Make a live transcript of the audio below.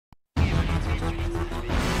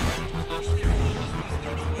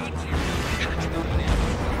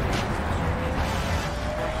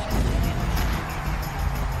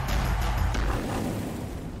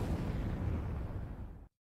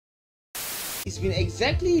It's been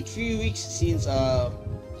exactly 3 weeks since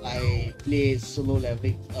I played solo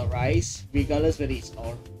leveling Rise, regardless whether it's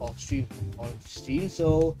on off stream or on stream.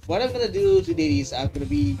 So what I'm gonna do today is I'm gonna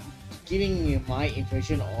be giving my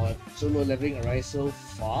impression on solo leveling Rise so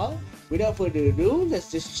far. Without further ado,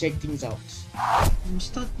 let's just check things out.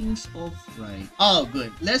 Start things off right. Oh,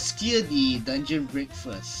 good. Let's clear the dungeon break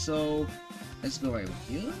first. So let's go right over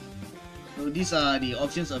here. So these are the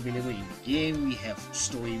options available in the game. We have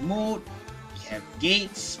story mode, we have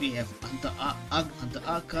gates, we have Hunter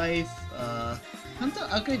Archive. Hunter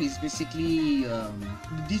Archive is basically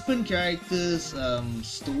different characters'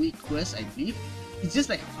 story quest, I believe. It's just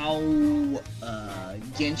like how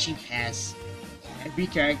Genshin has every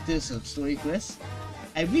character's story quest.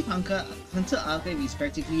 I believe Hunter Archive is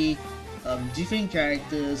practically different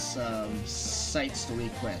characters' side story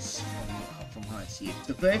quests from how I see it.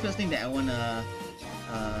 The very first thing that I wanna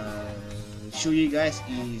show you guys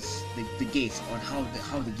is the gates on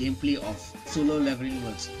how the gameplay of solo leveling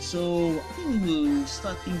works. So I think we'll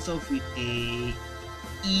start things off with a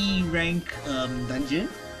E rank dungeon.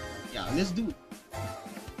 Yeah, let's do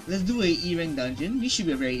a E rank dungeon. This should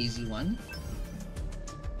be a very easy one.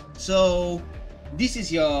 So this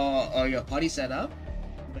is your party setup,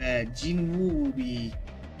 where Jinwoo will be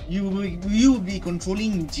you will be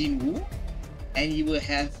controlling Jinwoo, and you will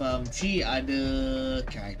have 3 other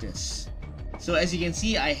characters. So as you can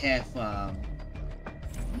see, I have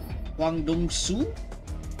Hwang Dong-soo,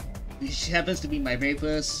 which happens to be my very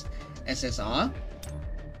first SSR.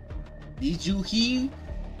 Lee Joo-hee,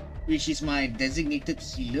 which is my designated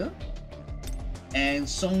healer, and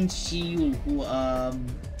Song Chi-yul, who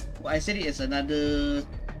I said it as another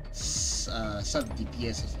sub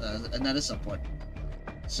DPS, another support.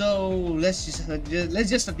 So let's just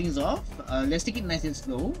start things off. Let's take it nice and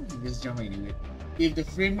slow. Just jump right into it. If the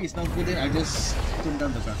frame is not good, then I'll just tone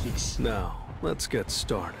down the graphics. Now let's get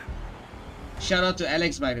started. Shout out to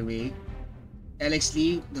Alex, by the way. Alex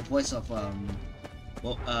Lee, the voice of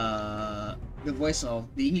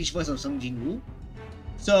the English voice of Song Jinwoo.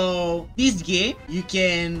 So this game, you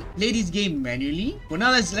can play this game manually. For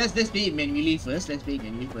now, let's play it manually first. Let's play it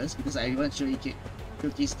manually first because I want to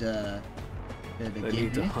showcase the I game.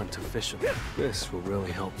 need to hunt efficiently. This will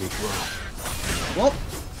really help me grow. Whoa.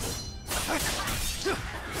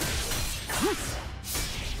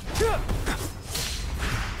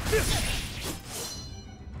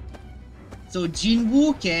 So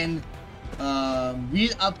Jinwoo can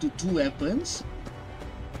wield up to 2 weapons.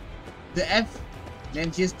 The F,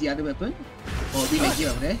 then here's the other weapon. Oh, we like it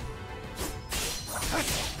over there.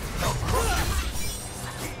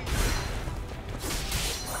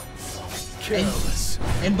 Careless.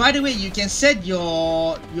 And by the way, you can set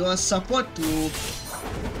your support to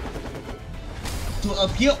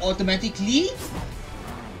appear automatically,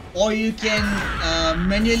 or you can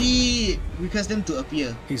manually request them to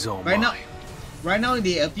appear. He's all Right mine. Right now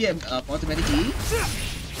they appear automatically.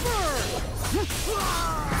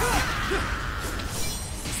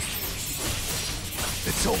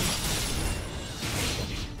 It's over.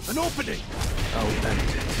 An opening. I'll end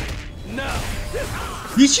it. Now.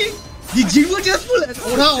 Did Jinwoo just pull an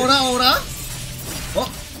aura? Oh,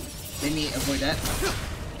 let me avoid that.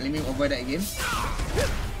 Let me avoid that again.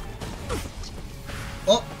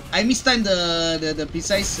 Oh, I mistimed the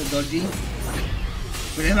precise dodging.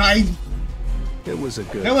 But then It was a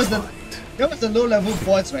good that was the low level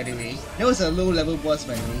boss, by the way.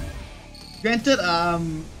 Granted,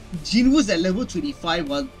 Jinwoo's at level 25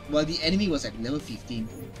 while the enemy was at level 15.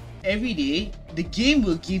 Every day, the game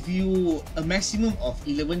will give you a maximum of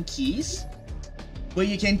 11 keys, but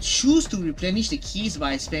you can choose to replenish the keys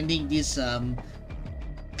by spending these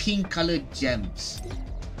pink colored gems.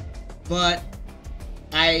 But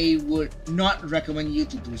I would not recommend you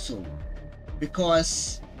to do so,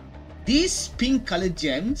 because these pink colored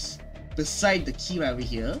gems beside the key right over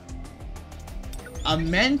here are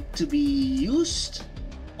meant to be used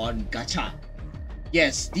on gacha.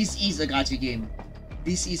 Yes, this is a gacha game.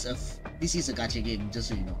 This is a gacha game, just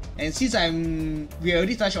so you know. And since we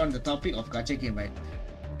already touched on the topic of gacha game, right?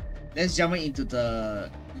 Let's jump into the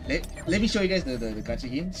let me show you guys the gacha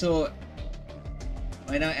game. So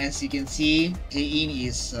right now, as you can see, Hae-in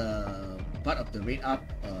is part of the raid up,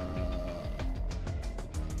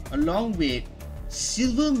 along with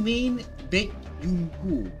Silver Main Baek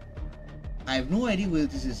Yoon-woo. I have no idea whether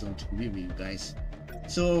this is on with you guys.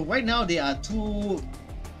 So right now there are 2.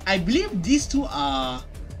 I believe these 2 are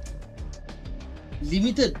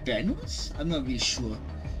limited banners. I'm not really sure.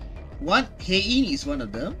 One, Hae-in is one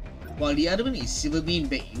of them, while the other one is Silver Main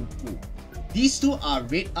Baek Yoon-woo. These 2 are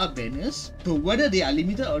raid up banners, but whether they are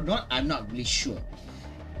limited or not, I'm not really sure.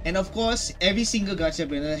 And of course, every single gacha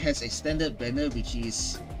banner has a standard banner, which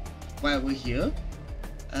is right over here,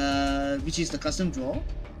 which is the custom draw.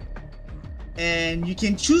 And you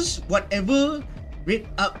can choose whatever rate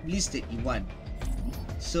up list that you want.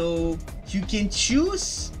 So you can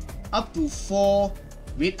choose up to 4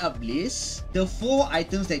 rate up lists. The 4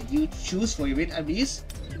 items that you choose for your rate up list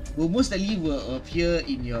will most likely will appear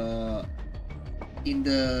in the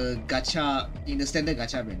standard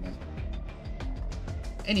gacha banner.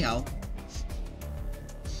 Anyhow,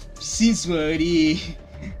 since we're already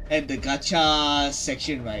at the gacha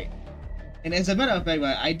section, right? And as a matter of fact,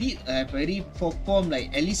 right, I've already performed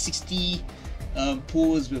like at least 60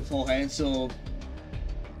 pulls beforehand, so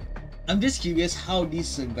I'm just curious how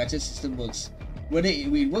this gacha system works. Whether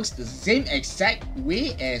it works the same exact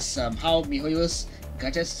way as how MiHoYo's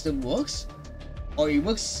gacha system works, or it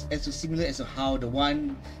works as similar as how the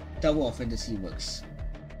one Tower of Fantasy works.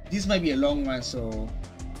 This might be a long one, so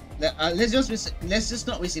let's just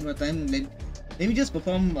not waste any more time. Let me just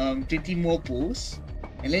perform 20 more pulls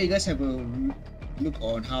and let you guys have a look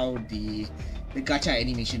on how the gacha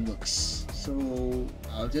animation works. So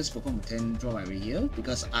I'll just perform a 10 draw right here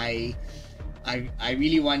because I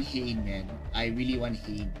really want Hein, man. I really want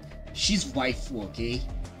Hein. She's waifu, okay?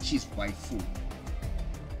 She's waifu.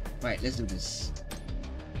 Right, let's do this.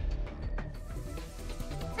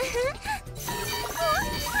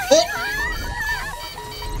 Oh!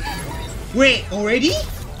 Wait, already?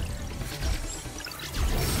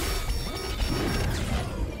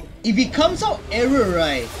 If it comes out error,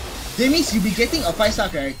 right, that means you'll be getting a 5-star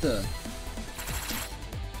character.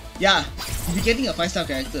 Yeah, you'll be getting a 5-star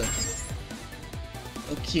character.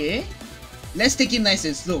 Okay. Let's take it nice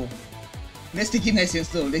and slow. Let's take it nice and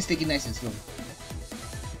slow.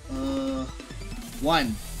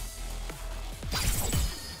 1,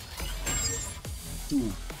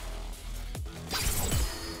 2,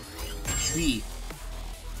 3.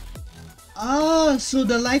 Ah, so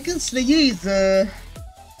the Lycan Slayer is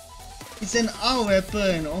it's an R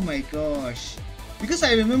weapon. Oh my gosh. Because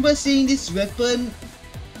I remember seeing this weapon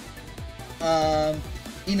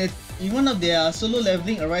in one of their solo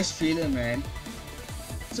leveling Arise trailer, man.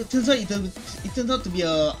 So it turns out it turns out to be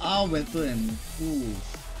a R weapon. Ooh.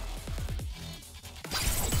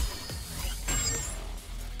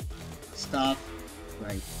 Stop.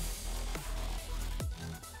 Right.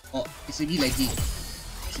 Oh, it's a bit like this.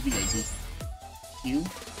 It's a bit like this. Q.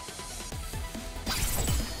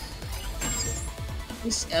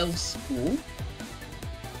 This elf's bow.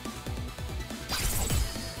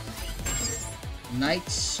 Knight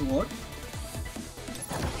sword.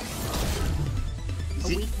 A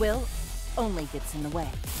weak will only gets in the way.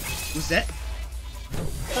 What's that?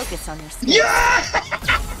 Focus on your skills. Yeah!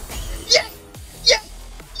 Yeah! Yeah!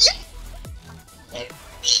 Yeah!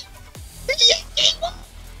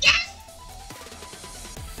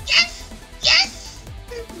 Yes!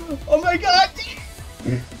 Oh my god!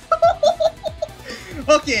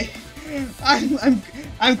 Okay,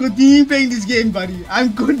 I'm continuing playing this game, buddy.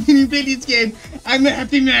 I'm continuing playing this game. I'm a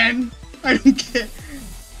happy man. I don't care.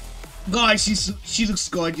 God, she looks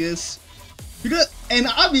gorgeous. Because and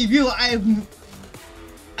I'll be real, I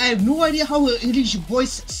have no idea how her English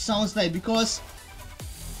voice sounds like because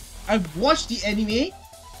I've watched the anime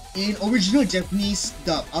in original Japanese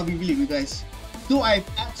dub. I'll be real with you guys. So I have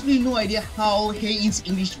absolutely no idea how Hein's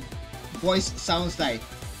English voice sounds like.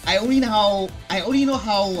 I only know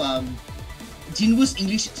how Jinwoo's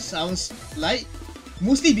English sounds like,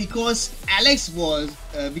 mostly because Alex was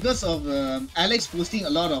because of Alex posting a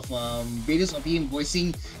lot of videos of him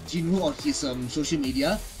voicing Jinwoo on his social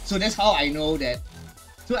media. So that's how I know that.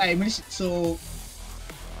 So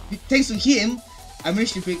thanks to him, I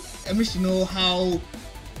managed to know how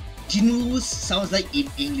Jinwoo sounds like in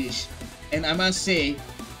English, and I must say,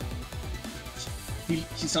 he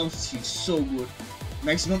sounds so good.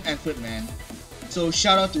 Maximum effort, man. So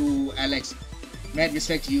shout out to Alex. Mad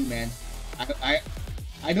respect to you, man.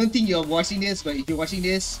 I don't think you're watching this, but if you're watching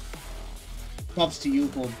this, props to you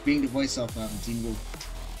for being the voice of Jinwoo.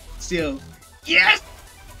 Still, yes,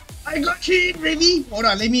 I got hit, baby. Hold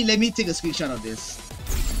on, let me take a screenshot of this.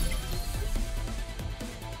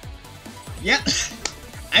 Yeah,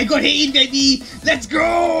 I got hit, baby. Let's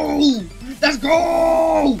go. Let's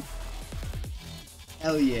go.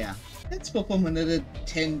 Hell yeah. Let's perform another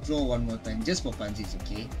 10 draw one more time, just for funsies,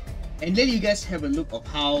 okay? And let you guys have a look of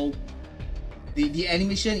how the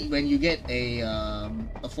animation when you get a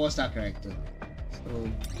 4-star character.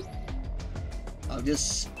 So I'll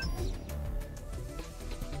just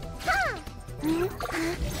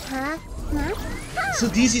so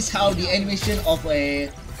this is how the animation of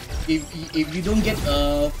a if you don't get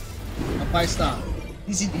a 5-star.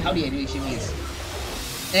 This is how the animation is.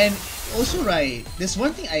 And also, right, there's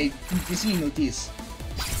one thing I recently noticed.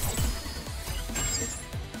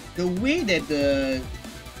 The way that the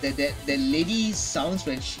lady sounds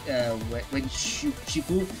when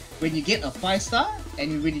when you get a 5-star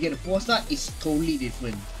and when you get a 4-star is totally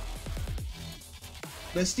different.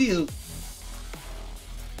 But still,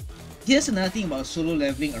 here's another thing about solo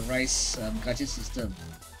leveling a Rise gacha system.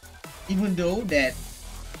 Even though that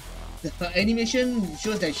her animation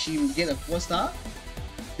shows that she will get a 4-star,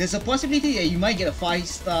 there's a possibility that you might get a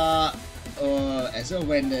 5-star as well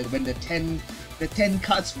when the 10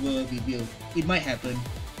 cards were revealed. It might happen.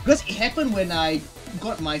 Because it happened when I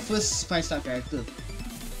got my first 5-star character.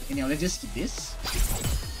 Okay, now let's just skip this.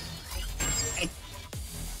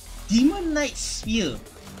 Demon Knight Spear.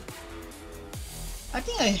 I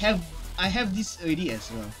think I have this already as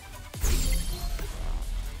well.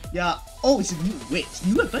 Yeah. Oh, it's a new. Wait, it's a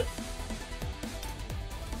new weapon.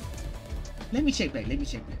 Let me check back.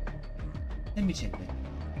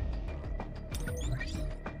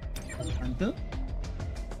 Hunter.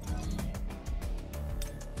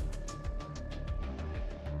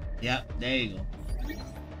 Yeah, there you go.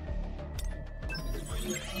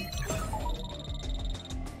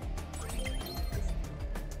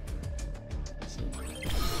 So,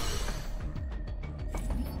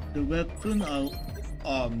 the weapon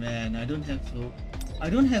oh man, I don't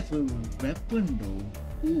have a weapon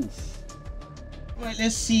though. Oof. Alright,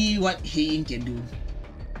 let's see what Hein can do.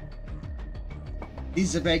 This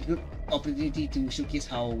is a very good opportunity to showcase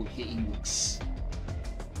how Hein works.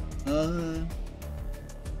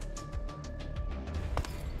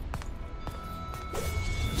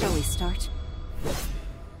 Shall we start?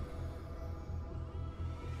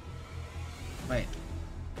 Right.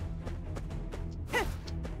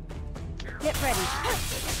 Get ready.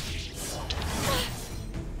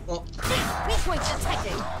 Oh, Weak point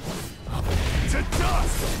detected. To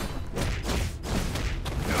dust!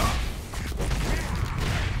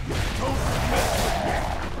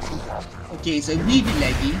 okay, it's a wee bit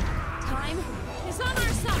laggy. Time is on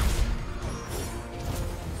our side.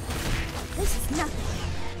 This is nothing.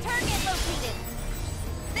 Target located.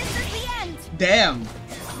 This is the end. Damn.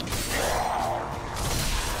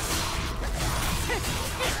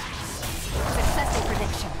 Successful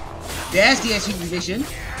prediction. There's the execution.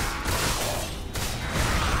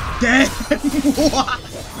 Damn. What?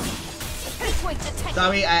 Weak point detected.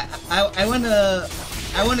 Sorry, I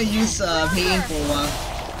wanna use Hein for a while.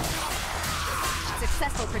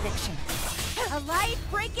 Successful prediction. A light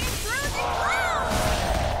breaking through the clouds.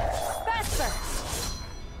 Faster.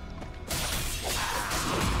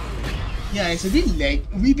 Yeah, it's a bit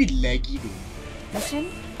laggy though.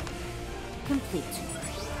 Mission complete.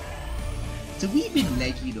 It's a wee bit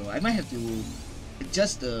laggy though. I might have to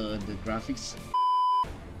adjust the graphics.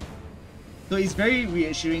 So it's very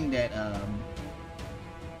reassuring that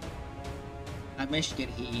I managed to get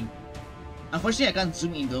Hein. Unfortunately, I can't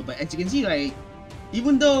zoom in though. But as you can see, right,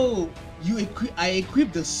 even though I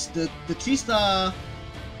equipped the 3-star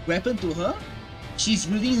weapon to her, she's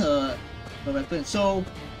wielding her weapon. So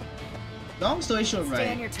long story short, Stay on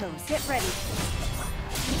right? your toes. Get ready.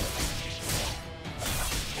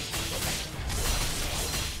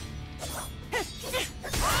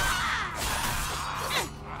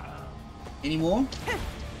 Any more?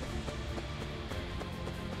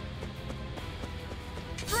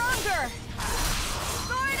 Stronger.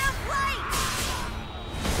 Sword of light.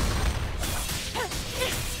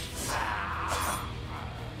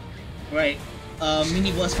 Right.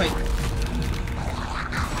 Mini boss fight.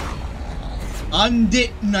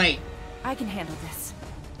 Undead Knight. I can handle this.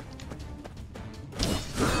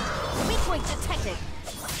 Weak point detected.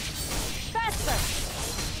 Faster.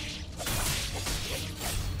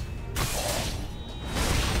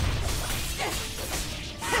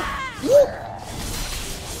 Woo!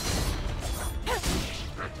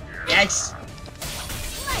 Yes.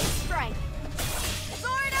 Light strike.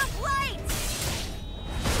 Sword of light.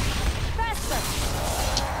 Faster.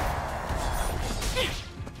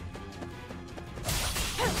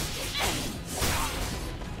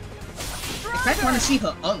 I kinda wanna see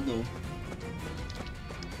her ult though.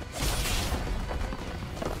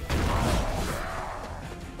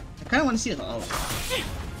 I kinda wanna see her ult.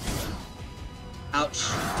 Ouch.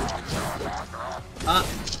 Ah.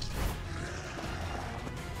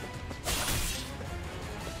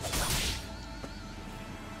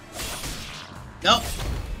 Nope.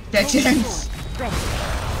 That chance. Ready.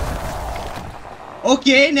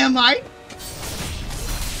 Okay, never mind.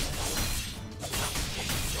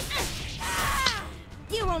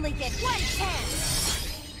 You only get one chance.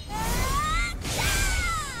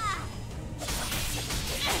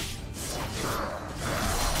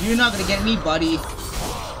 You're not gonna get me, buddy.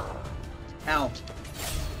 Ow.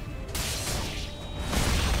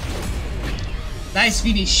 Nice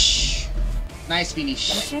finish. Nice finish.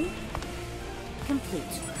 Mission complete.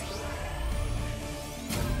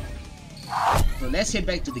 So let's head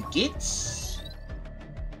back to the gates.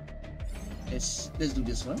 Let's do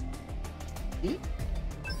this one. Okay.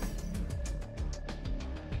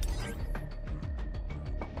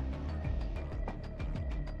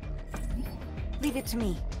 Leave it to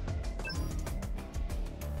me.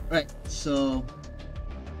 Right, so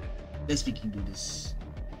let's begin do this.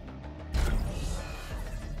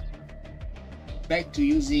 Back to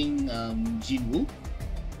using Jinwoo.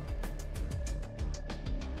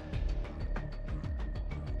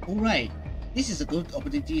 Alright, this is a good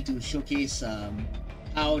opportunity to showcase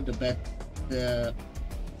how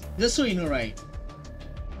just so you know, right,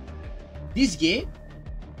 this game,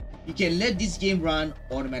 you can let this game run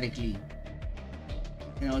automatically,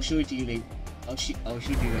 and I'll show it to you later. I'll show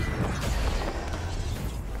it to you later.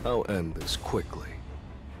 I'll end this quickly.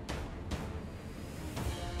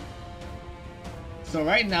 So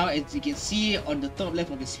right now, as you can see on the top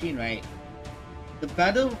left of the screen, right, the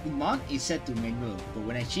battle mode is set to manual, but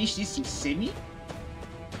when I change this to semi,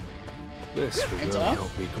 This will Hands really off.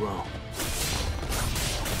 help me grow.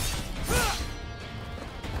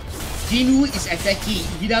 Jinwoo is attacking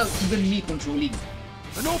without even me controlling.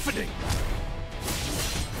 An opening!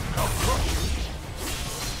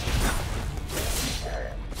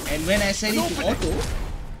 And when I set it to auto,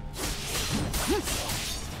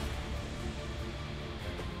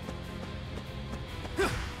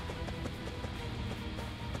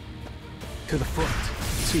 To the front.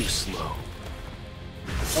 Too slow.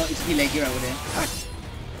 oh, it's me laggy over there.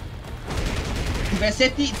 If I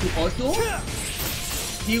set it to auto,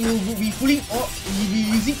 he will be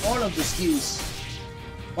using all of the skills.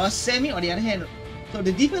 While semi, on the other hand, so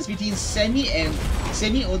the difference between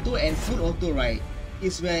semi-auto and full auto, right,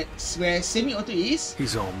 is where semi-auto is,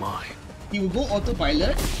 He's all mine. he will go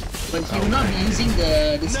autopilot, but he will not be using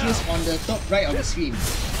the skills on the top right of the screen.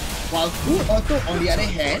 While full auto, on the other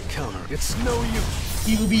hand, Counter. It's no use.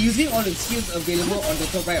 he will be using all the skills available on the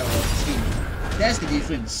top right of the screen. That's the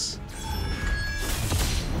difference.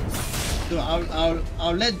 So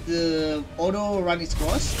I'll let the auto run its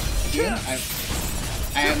course. Again,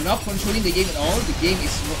 I am not controlling the game at all. The game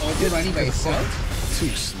is auto running by To the front. itself.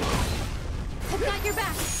 Too slow. I've got your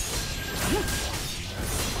back.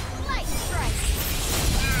 Light strike.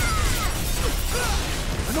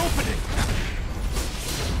 An opening!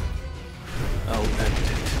 I'll end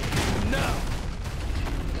it. Now!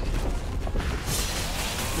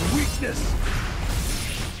 Weakness!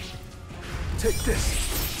 Take this!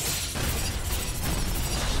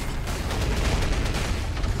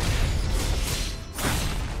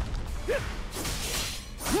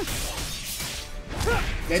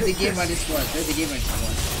 Let the game run its course. Let the game run its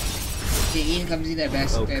course. Okay, Ian comes in at back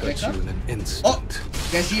I'll back cut up. you in an instant. Oh,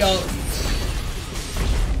 that's the all.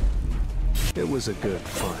 It was a good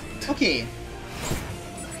fight. Okay.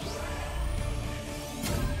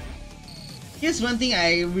 Here's one thing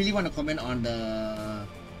I really want to comment on the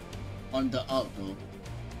ult though.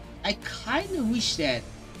 I kind of wish that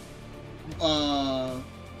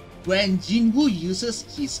when Jinwoo uses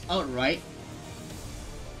his ult, right,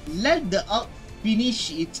 let the ult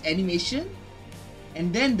finish its animation,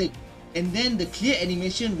 and then the clear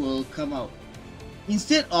animation will come out,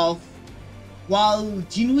 instead of while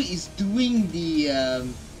Jinwoo is doing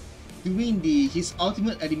his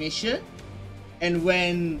ultimate animation, and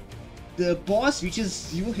when the boss reaches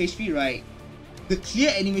 0 HP, right, the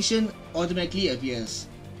clear animation automatically appears.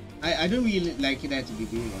 I don't really like that, to be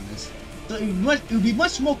very honest. So it will be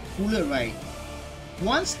much more cooler, right?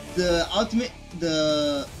 Once the ultimate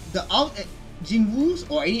the out Jinwoo's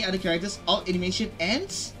or any other character's out animation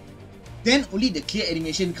ends, then only the clear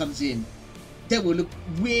animation comes in. That will look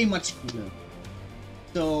way much cooler.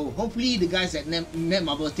 So hopefully the guys at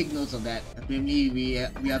Netmarble take notes of that. Apparently we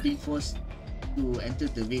are being forced to enter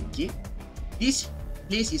the red gate. This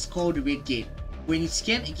place is called the red gate. When you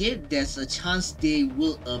scan a gate, there's a chance they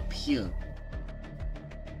will appear.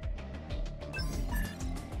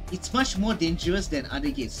 It's much more dangerous than other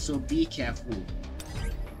gates, so be careful.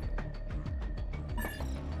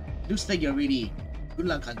 Looks like you're ready. Good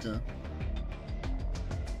luck, Hunter.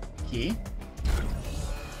 Okay.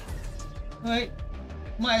 Alright.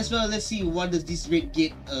 Might as well, let's see what does this red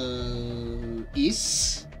gate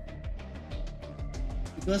is.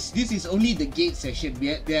 Because this is only the gate section.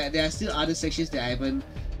 There are still other sections that I haven't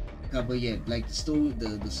covered yet, like the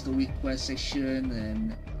story quest section,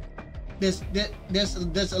 and there's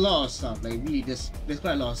a lot of stuff. Like really, there's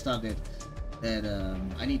quite a lot of stuff that that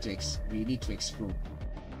we need to explore.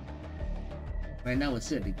 Right now, we're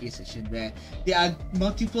still at the gate section where there are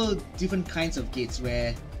multiple different kinds of gates.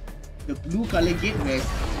 Where the blue color gate where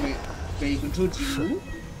you control Jinwoo.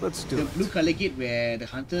 Let's do The it. blue color gate where the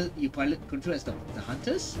hunter you control as the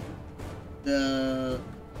hunters. The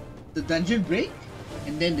dungeon break,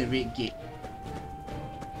 and then the red gate.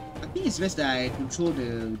 I think it's best that I control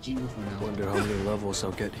the Jinwoo for now. Wonder how many levels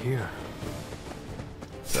I'll get here.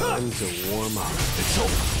 Time to warm up. It's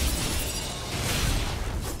over.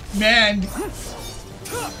 Man,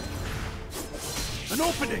 An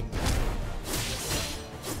opening.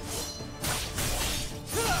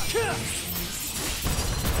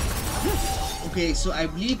 okay, so I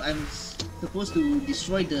believe I'm supposed to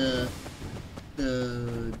destroy the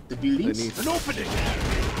buildings. Beneath an opening.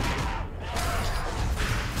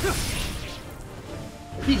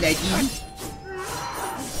 Bit laggy.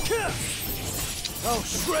 I'll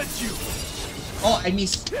shred you. Oh, I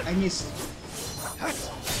missed.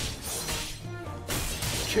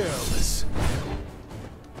 Careless.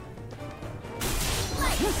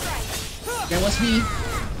 That was me.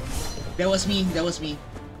 That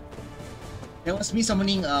was me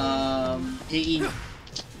summoning Aing.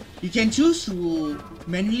 You can choose to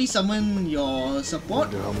manually summon your support,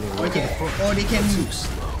 Wonder how many or they can Too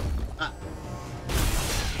slow.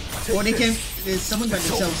 summon by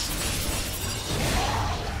themselves.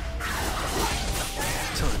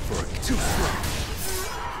 Time for it. Too slow.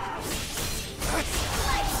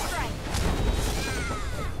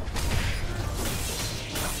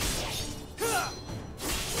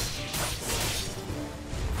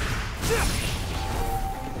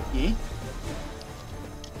 Okay.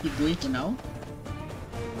 Keep going for now.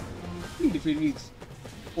 Different weeks.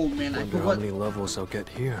 Oh man, I Wonder how forgot. many levels I'll get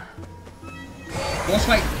here. Boss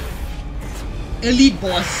fight. Elite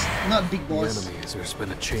boss, not big The boss. enemy is there's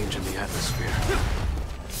been a change in the atmosphere.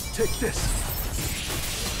 Take this.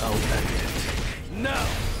 I'll end it. Now.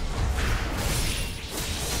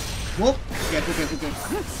 Whoop. Careful.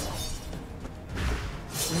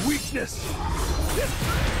 Weakness.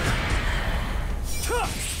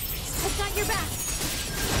 I've got your back.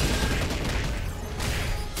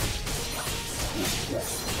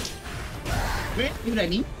 Wait, you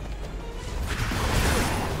ready?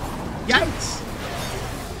 Yikes!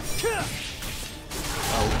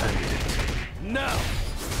 I'll end it. Now.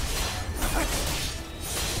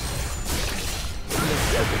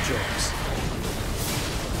 At the jokes.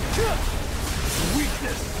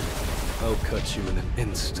 Weakness. I'll cut you in an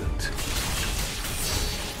instant.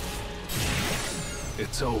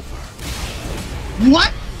 It's over.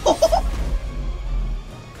 What?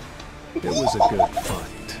 It was a good fight.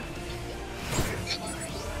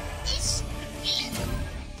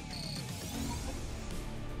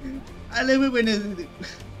 I love it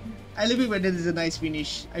when there's a nice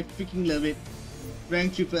finish. I freaking love it.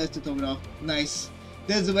 Rank triple S to top it off. Nice.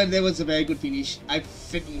 That was a very good finish. I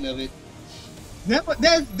freaking love it.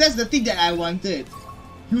 That's the thing that I wanted.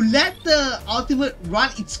 You let the ultimate run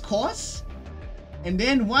its course, and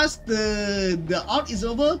then once the out is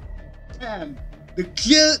over, bam, the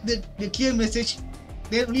clear message.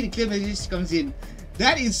 Then only the clear message comes in.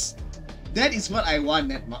 That is what I want,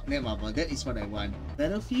 Netmarble. That is what I want.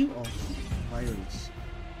 Battlefield or Virus?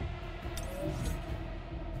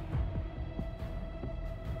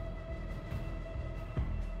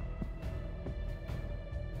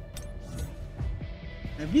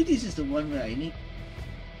 I believe this is the one where I need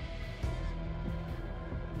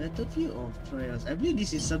Battlefield or Trials. I believe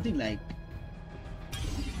this is something like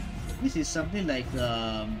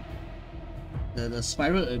the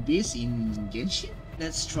Spiral Abyss in Genshin.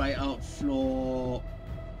 Let's try out floor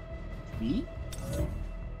 3.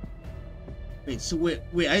 Wait, so wait,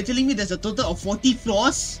 are you telling me there's a total of 40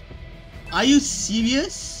 floors? Are you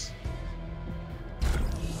serious?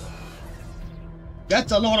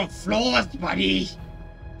 That's a lot of floors, buddy!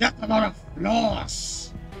 That's a lot of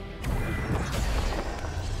floors!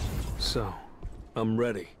 So, I'm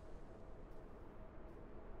ready.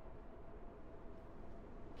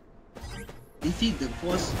 Defeat the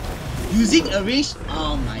boss using a range.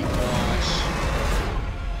 Oh my gosh.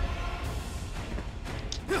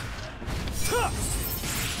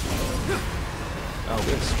 Oh,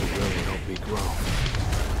 this will really help me grow.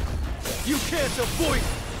 You can't avoid it!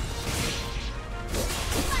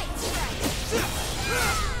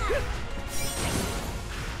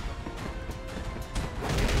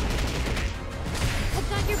 I've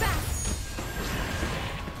got your back.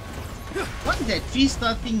 What is that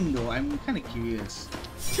 3-star thing though? I'm kind of curious.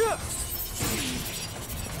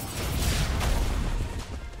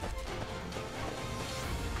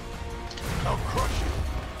 I'll crush you.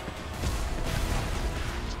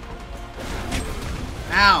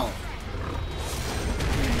 Ow!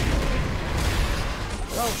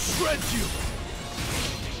 I'll shred you.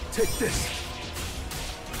 Take this.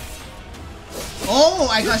 Oh,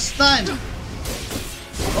 I got stunned.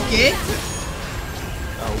 Okay.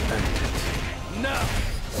 I'll end it. Now.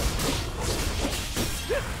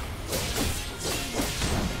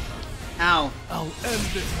 Ow. I'll end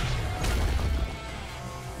this.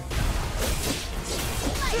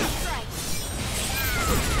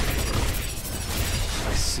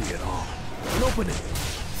 I see it all. Open it.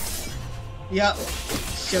 Yep.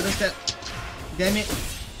 Shadow step. Damn it.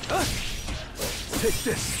 Take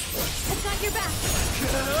this. I've got your back.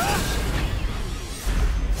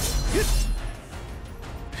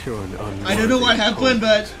 You're an unworthy I don't know what happened,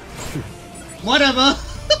 but whatever.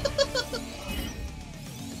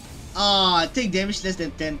 Ah, take damage less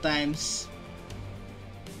than 10 times.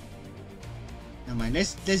 Never mind.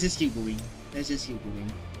 Let's just keep going. Let's just keep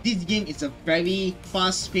going. This game is a very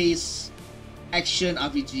fast-paced action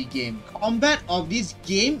RPG game. Combat of this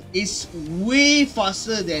game is way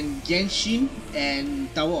faster than Genshin and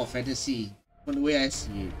Tower of Fantasy, from the way I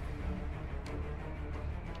see it.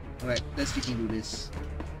 Alright, let's freaking do this.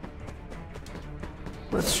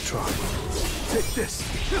 Let's try. Take this.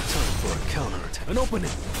 Time for a counterattack. An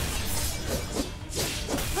opening.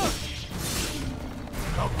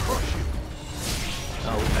 I'll crush you.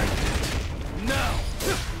 I'll end it. Now.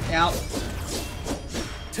 Out.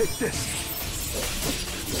 Take this.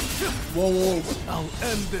 Whoa, whoa. I'll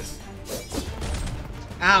end this.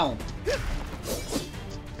 Ow.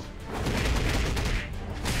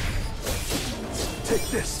 Take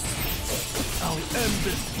this. I'll end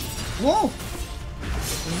this. Whoa.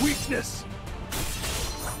 Weakness.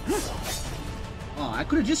 Oh, I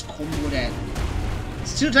could have just combo that.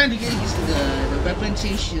 Still trying to get used to the weapon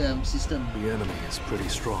change system. The enemy is pretty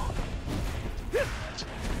strong.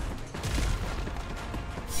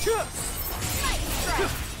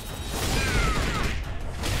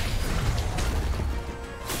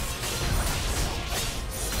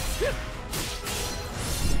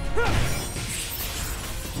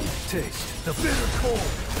 Taste the bitter cold.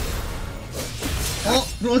 Oh,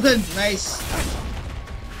 frozen. Nice.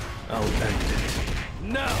 I'll end it.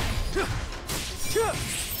 Now.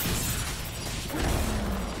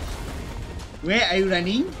 Where are you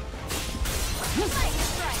running?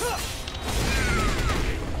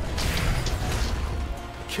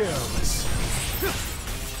 Careless.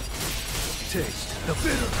 Taste the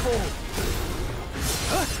bitter cold.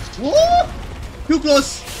 Whoa! Too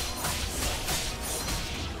close.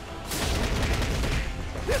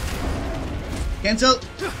 Cancel.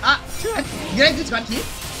 Ah, did I just got hit?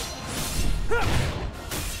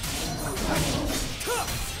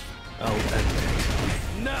 I'll end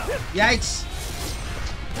it. Now. Yikes.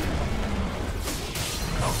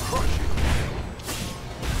 I'll crush you.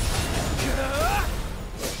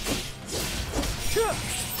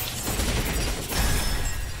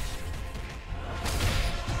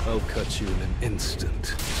 I'll cut you in an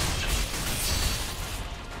instant.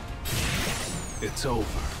 It's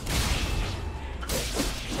over.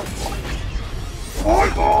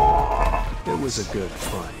 It was a good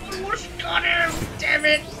fight. Almost got him. Damn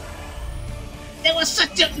it. There was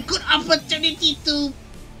such a good opportunity to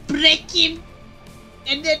break him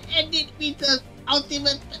and then end it with the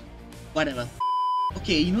ultimate. Whatever.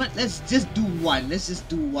 Okay, you know what? Let's just do one. Let's just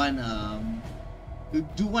do one.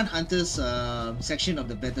 Do one hunter's section of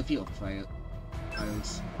the battlefield of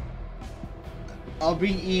trials. I'll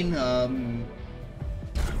bring in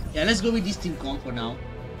yeah, let's go with this Team Kong for now.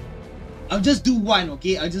 I'll just do one,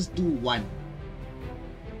 okay? I'll just do one.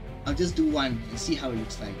 I'll just do one and see how it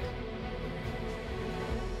looks like.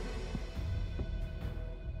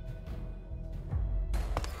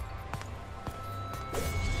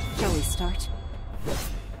 Shall we start?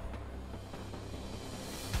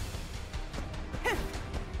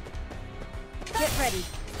 Get ready.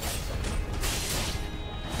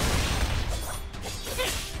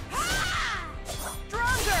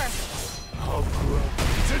 Stronger! I'll grow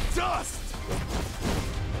to dust!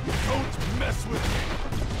 Don't mess with me!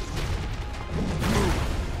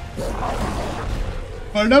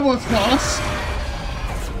 Well, that was fast.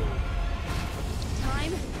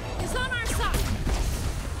 Time is on our side.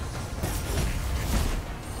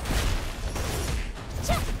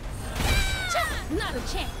 Not a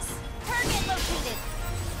chance. Target located.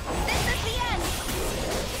 This is the end.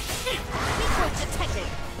 Sequence detected.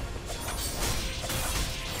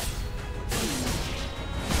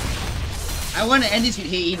 I want to end this with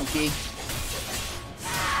Hey In, okay?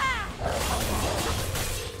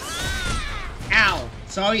 Ow!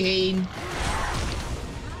 Sorry, Hey In.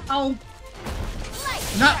 Ow!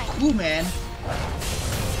 Not cool, man.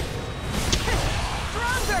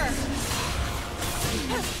 stronger!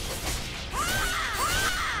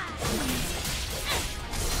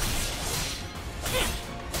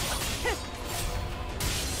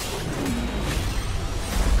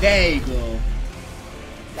 There you go.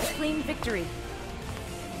 Clean victory.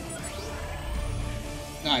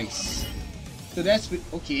 Nice. So that's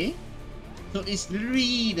okay. So it's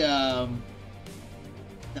literally the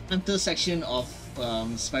hunter section of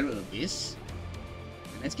Spiral Abyss.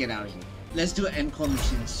 Let's get out of here. Let's do Encore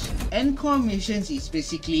missions. Encore missions is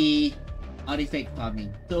basically artifact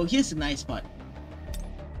farming. So here's the nice part.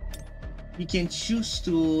 You can choose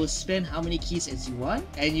to spend how many keys as you want,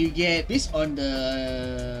 and you get, based on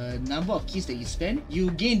the number of keys that you spend,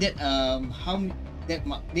 you gain that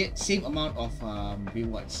that same amount of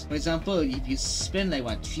rewards. For example, if you spend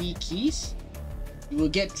like 3 keys, you will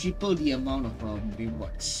get triple the amount of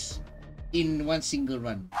rewards in one single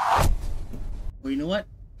run. Or you know what?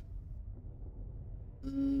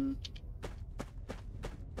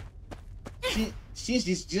 Since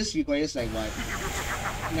this just requires like what,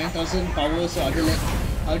 9,000 power, so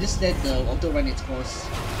I'll just let the auto run its course.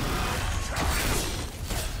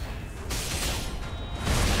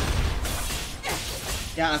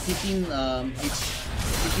 Yeah, 15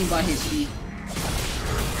 bar HP.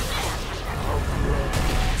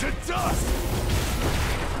 To dust!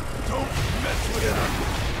 Don't mess with it!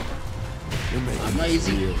 You're making I'm not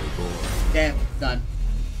using really bored. Damn, done.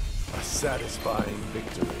 A satisfying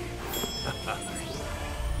victory.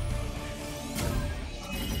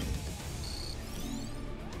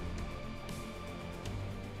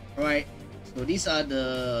 Alright, so these are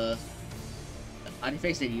the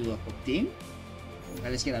artifacts that you obtained. Now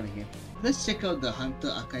let's get out of here. Let's check out the Hunter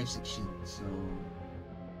Archive section. So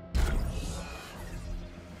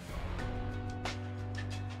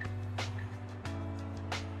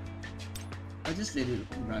I'll just let it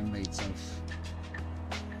run by itself.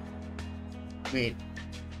 Wait,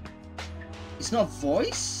 it's not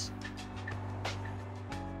voice?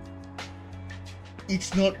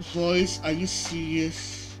 It's not voice? Are you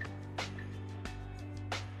serious?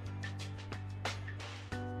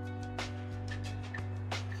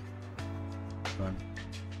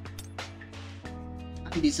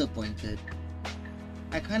 I'm disappointed.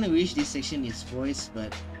 I kinda wish this section is voice,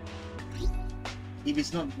 but if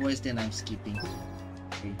it's not voice, then I'm skipping.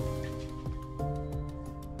 Okay.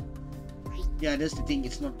 Yeah, that's the thing,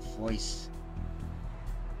 it's not voice.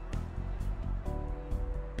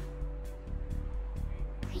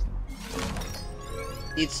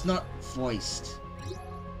 It's not voiced.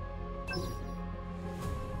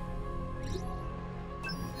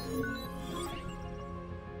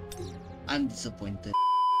 I'm disappointed.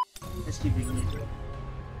 Let's keep doing it.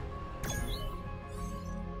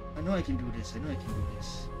 I know I can do this. I know I can do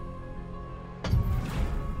this. I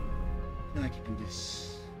know I can do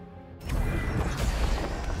this.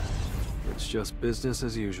 It's just business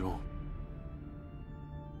as usual.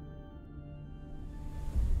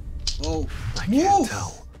 Oh, I can't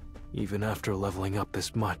tell, even after leveling up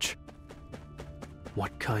this much,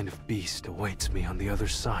 what kind of beast awaits me on the other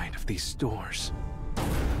side of these doors.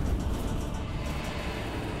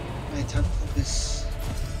 My time for this.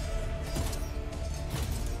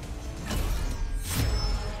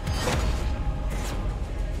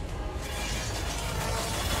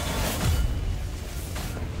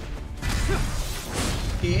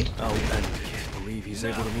 Okay. I can't believe he's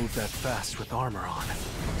able to move that fast with armor on.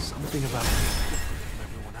 Something about him is different from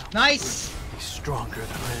everyone else. Nice. He's stronger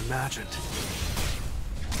than I imagined.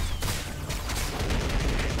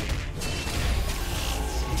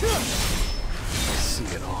 I see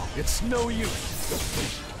it all. It's no use.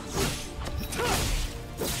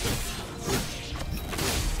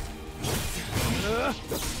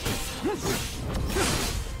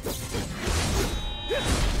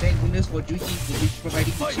 Thank goodness for Juhi for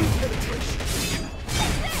providing the shield.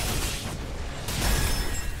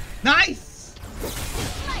 Nice!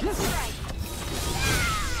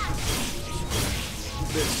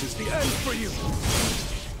 This is the end for you.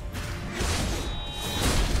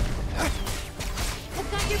 I've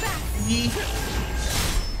got your back.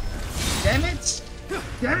 Damn it!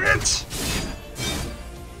 Damn it!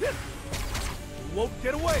 You won't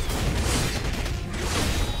get away.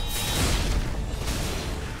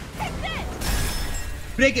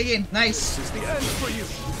 Break again. Nice. This is the end for you.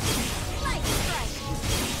 Light strike.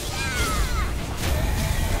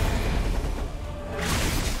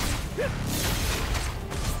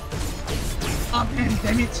 Oh man,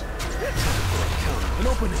 damn it! Count and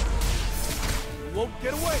open it. You won't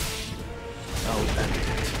get away. I'll end it.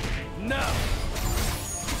 Now.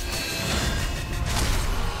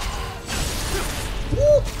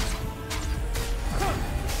 Woo!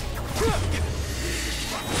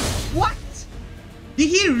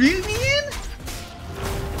 reel me in?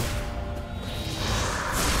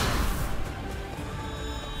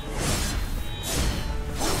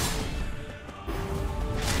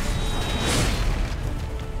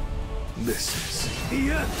 This is the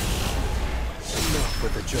end. Enough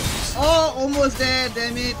with the jokes. Oh, almost there,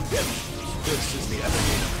 damn it. This is the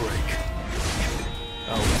elevator break.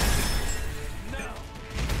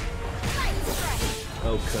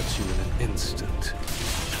 I'll cut you in an instant.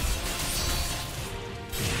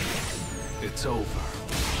 It's over.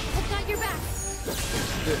 I've got your back.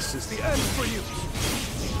 This is the end for you.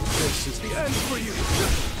 This is the end for you.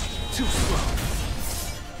 Too slow.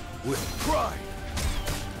 With pride.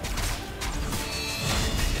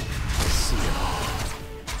 I see it all.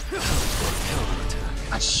 Time for a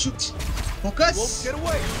counterattack. Ah, shoot. Focus. Won't get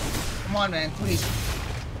away. Come on, man, please.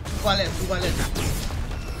 Two ballot.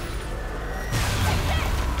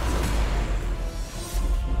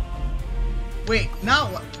 Wait, now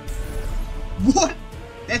what? What?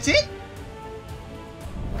 That's it?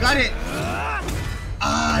 Got it.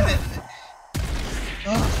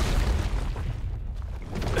 Oh.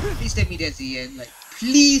 Please tell me that's the end. Like,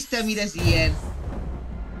 please tell me that's the end.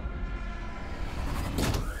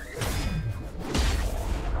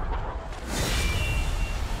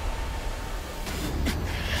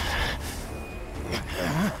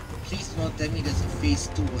 Please don't tell me there's a phase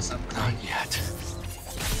 2 or some kind. Not yet.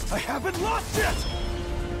 I haven't lost it!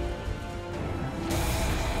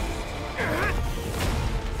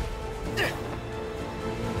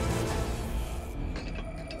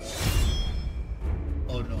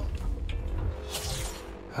 Oh no.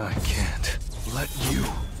 I can't let you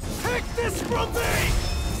take this from me!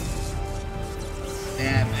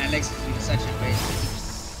 Damn, Alex is doing such a great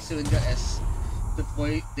cylinder as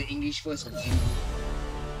the English verse of you.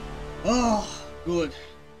 Oh, good.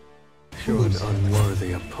 You're an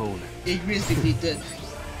unworthy opponent. Igris defeated.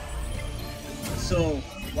 So,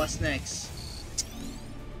 what's next?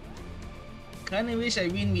 Kinda wish I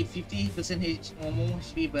win with 50% or more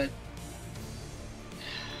HP, but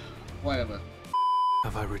whatever.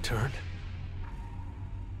 Have I returned?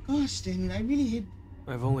 Gosh damn it, I really hate.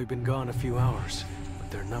 I've only been gone a few hours,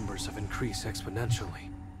 but their numbers have increased exponentially.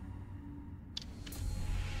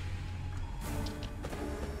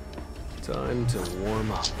 Time to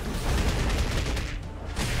warm up.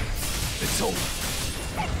 It's over.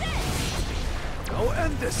 I'll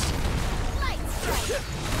end this. Time for it.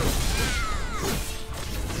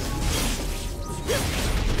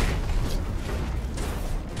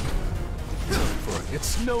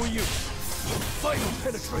 It's no use. Final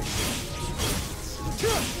penetration.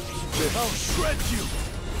 I'll shred you.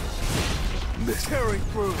 This tearing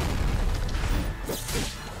through.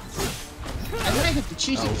 I might have to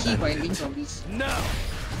change the key bindings of this Now.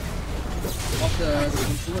 of the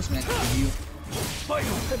controllers man to review.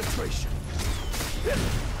 Final penetration.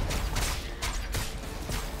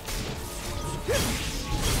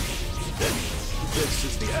 This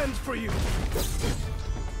is the end for you.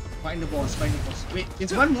 Find the boss, find the boss. Wait,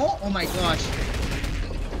 there's one more? Oh my gosh.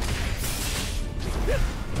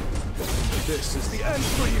 This is the end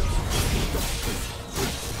for you.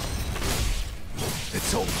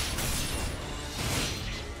 It's over.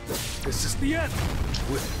 This is the end.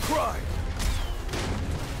 With pride.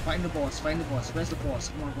 Find the boss, find the boss. Where's the boss?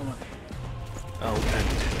 Come on, come on. I'll end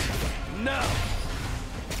it. Now.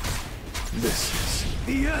 This is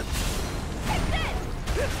the end.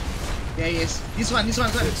 There he is. This one, this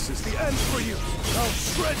one. This is the end for you. I'll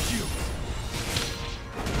shred you.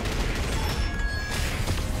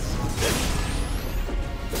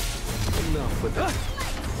 Enough with that.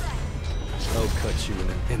 I'll cut you in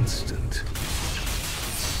an instant.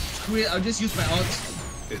 Screw it, I'll just use my ult.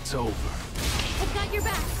 It's over. I've got your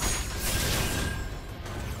back.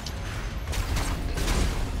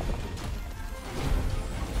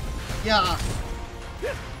 Yeah.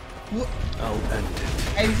 I'll end it.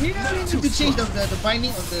 I really need to change the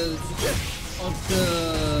binding of the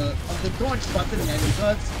dodge button, man,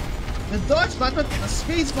 because the dodge button, the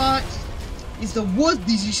space bar, is the worst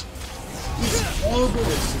decision. It's horrible.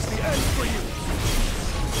 This is the end for you.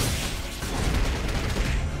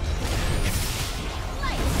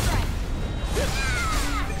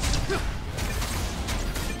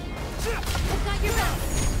 I've got your back.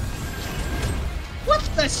 What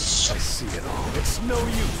the sh? I see it all. It's no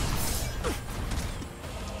use.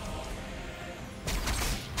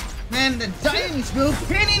 Man, the diamonds will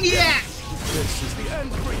pain in the ass. This is the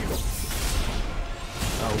end for you.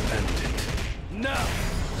 I'll end it. Now.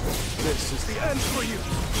 This is the end for you.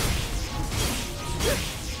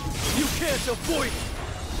 You can't avoid it.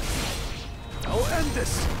 I'll end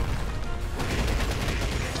this.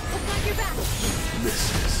 I've got Have your back. This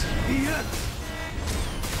is the end.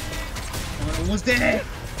 Almost there.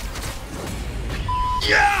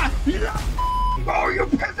 Yeah! Oh, you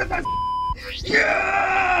piece of that!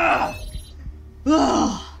 Yeah!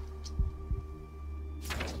 Ah,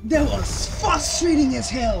 that was frustrating as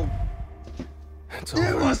hell. It's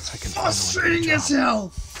That over. was I can finally frustrating get a as job.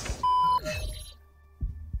 hell.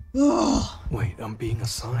 Oh, Wait, I'm being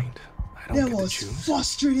assigned. I don't that get to was choose.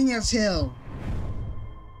 frustrating as hell.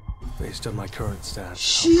 Based on my current stats,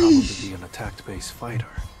 Sheesh. I'll probably be an attack-based fighter.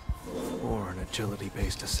 Or an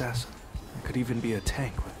agility-based assassin. I could even be a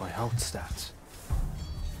tank with my health stats.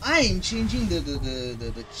 I am changing the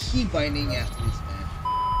key binding after this, man.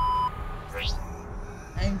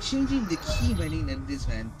 I'm changing the key binding at this,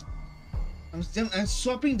 man. I'm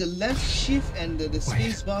swapping the left shift and the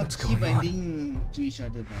space bar what's key going on? binding to each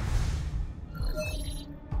other, man.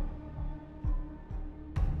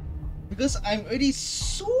 Because I'm already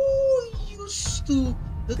so used to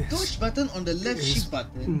the This dodge button on the left is shift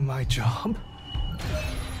button. my job?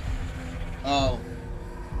 Oh.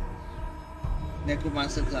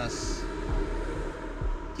 Necromancer class.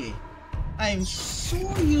 Okay. I'm so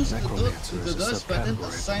used to Necromancer the is a dodge button subcategory of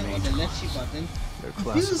assigned on mage the left class. shift button. They're It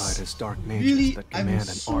classified feels as dark mages really, that I'm command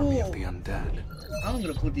an army of so- the undead. I'm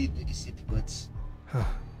gonna put it into words. Huh.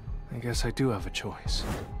 I guess I do have a choice.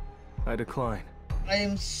 I decline. I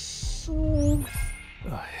am so...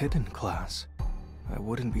 A hidden class? I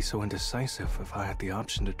wouldn't be so indecisive if I had the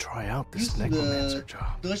option to try out this used to necromancer the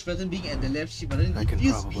job. dodge button being at the left shift button. I It can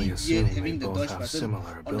feels probably weird assume having we the both dodge have button similar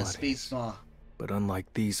on the abilities. space bar. But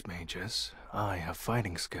unlike these mages, I have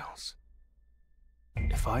fighting skills.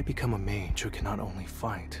 If I become a mage who can not only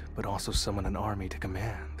fight, but also summon an army to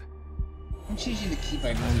command, I'm changing the key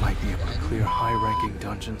binding. I might be able to clear high-ranking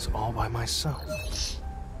dungeons all by myself.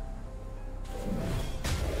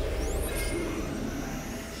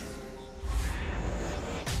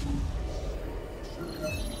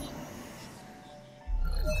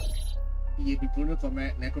 You be promoted from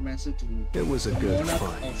necromancer to It was a good monarch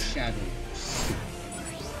fight. of shadow.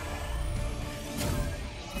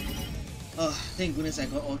 Oh, thank goodness I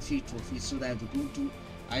got all 3 trophies so that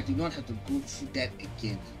I do not have to go through that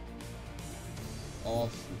again.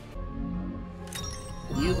 Awful.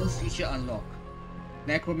 New feature unlock.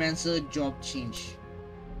 Necromancer job change.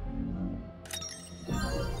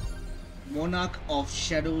 Monarch of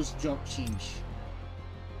Shadows job change.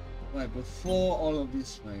 Right, before all of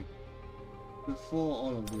this, right? Before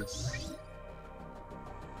all of this.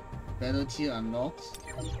 Battle tier unlocked.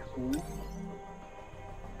 Cool.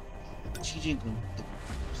 Changing the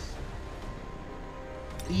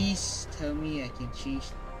please tell me I can change.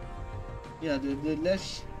 Yeah, the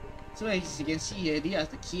left. So as you can see here, these are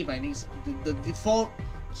the key bindings. The default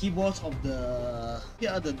keyboards of the.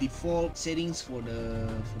 Here are the default settings for the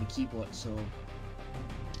keyboard. So.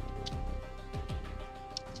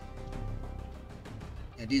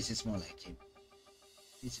 Yeah, this is more like it.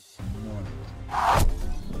 This is more like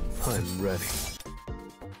it. I'm ready.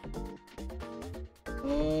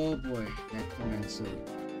 Oh boy, Necromancer.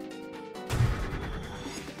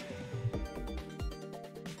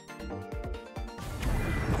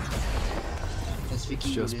 Let's It's freaking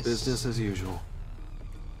do just this. business as usual.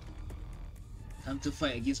 Time to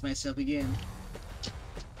fight against myself again.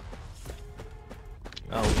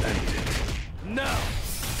 I'll end it. Now!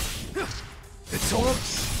 It's over.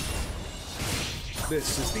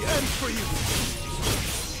 This is the end for you.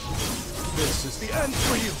 This is the end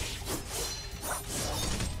for you.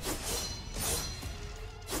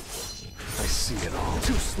 I see it all.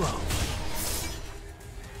 Too slow.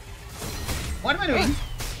 What am I doing?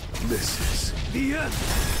 This is the end.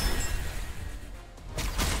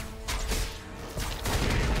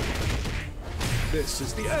 This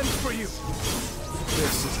is the end for you.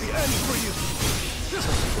 This is the end for you.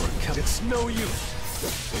 It's no use.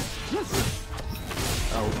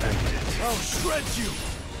 I'll end it. I'll shred you.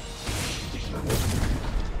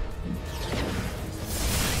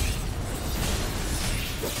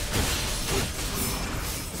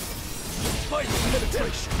 Fight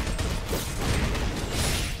penetration.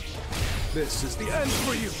 This is the end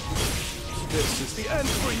for you. This is the end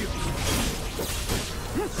for you.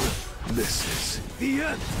 This is the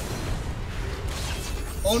end.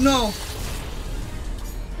 Oh no!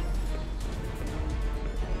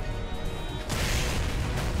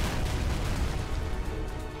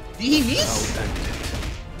 Did he miss? I'll end it.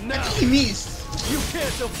 I Now think he missed. you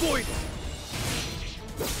can't avoid it.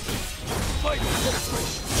 Fight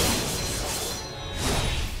penetration.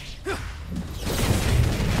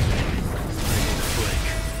 I need a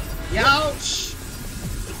break. Ouch!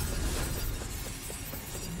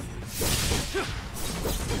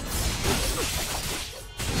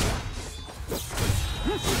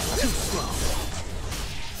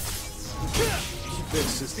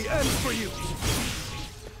 This is the end for you.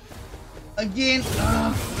 Again.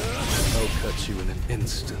 I'll cut you in an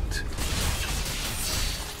instant.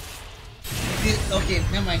 Okay,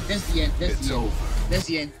 never mind. That's the end. That's It's the end. over. That's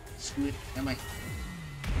the end. Screw it. Never mind.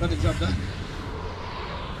 Got the job done.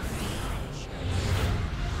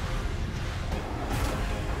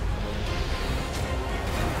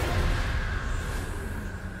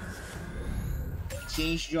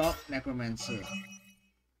 Change job, necromancer.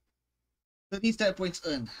 30 stat points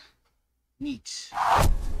earned. Neat.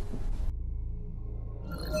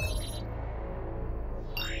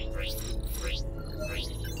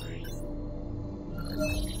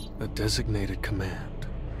 A designated command.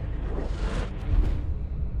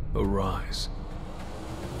 Arise.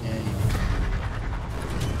 Yeah, yeah.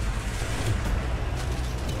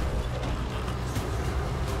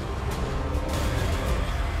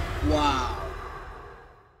 Wow.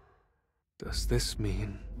 Does this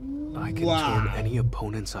mean I can Wow. turn any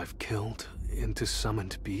opponents I've killed into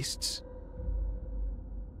summoned beasts?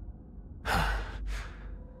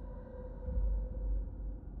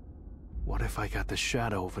 What if I got the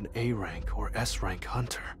shadow of an A rank or S rank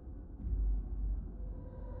hunter?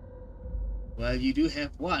 Well, you do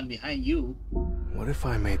have one behind you. What if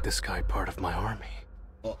I made this guy part of my army?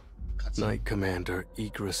 Oh, cutscene. Knight Commander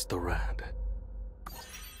Igris the Rad.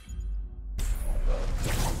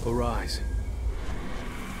 Arise.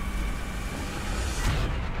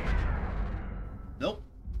 Nope.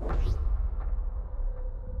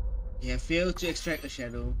 You have failed to extract a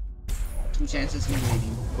shadow. 2 chances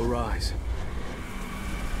remaining. Arise.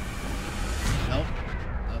 Nope.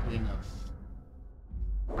 Not good enough.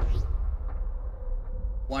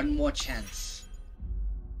 1 more chance.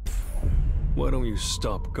 Why don't you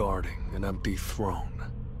stop guarding an empty throne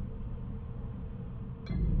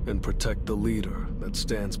and protect the leader that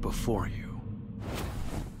stands before you?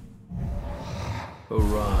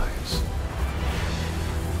 Arise.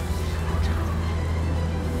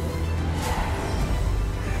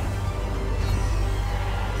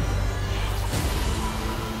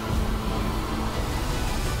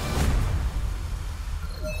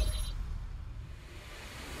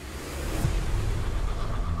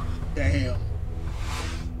 Damn.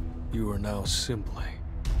 You are now simply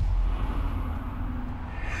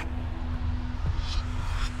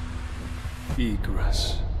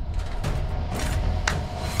Igris.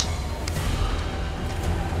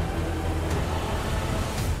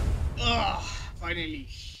 Finally.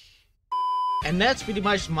 And that's pretty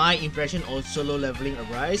much my impression of solo leveling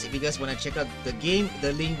Arise. If you guys want to check out the game,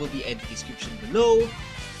 the link will be at the description below.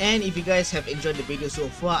 And if you guys have enjoyed the video so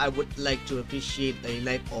far, I would like to appreciate a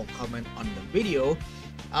like or comment on the video.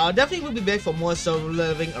 Definitely will be back for more solo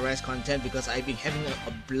leveling Arise content because I've been having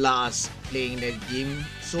a blast playing that game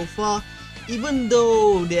so far. Even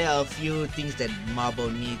though there are a few things that Marble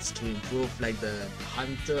needs to improve, like the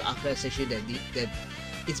Hunter Archive section that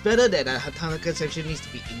it's better that the Hunter Archive section needs to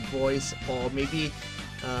be invoiced, or maybe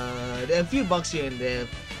there are a few bugs here and there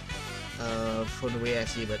from the way I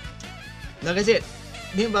see. But like I said,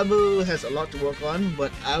 New Bubble has a lot to work on,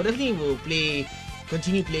 but I definitely will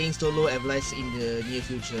continue playing solo Everlife in the near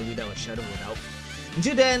future without a shadow of a doubt.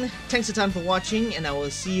 Until then, thanks a ton for watching, and I will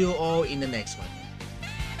see you all in the next one.